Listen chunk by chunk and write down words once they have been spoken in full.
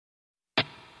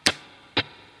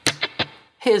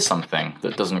Here's something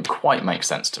that doesn't quite make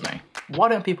sense to me. Why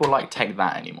don't people like Take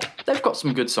That anymore? They've got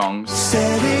some good songs.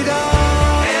 Set it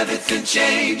off. Everything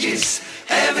changes.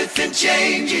 Everything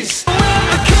changes. When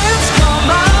the kids come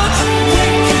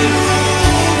out,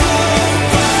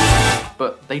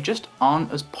 but they just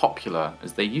aren't as popular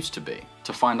as they used to be.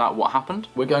 To find out what happened,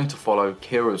 we're going to follow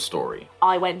Kiro's story.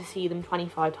 I went to see them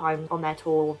 25 times on their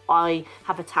tour. I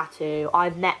have a tattoo.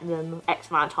 I've met them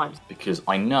X amount of times. Because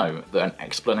I know that an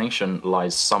explanation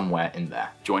lies somewhere in there.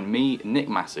 Join me, Nick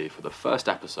Massey, for the first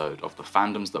episode of The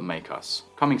Fandoms That Make Us.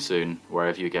 Coming soon,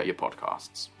 wherever you get your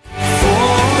podcasts.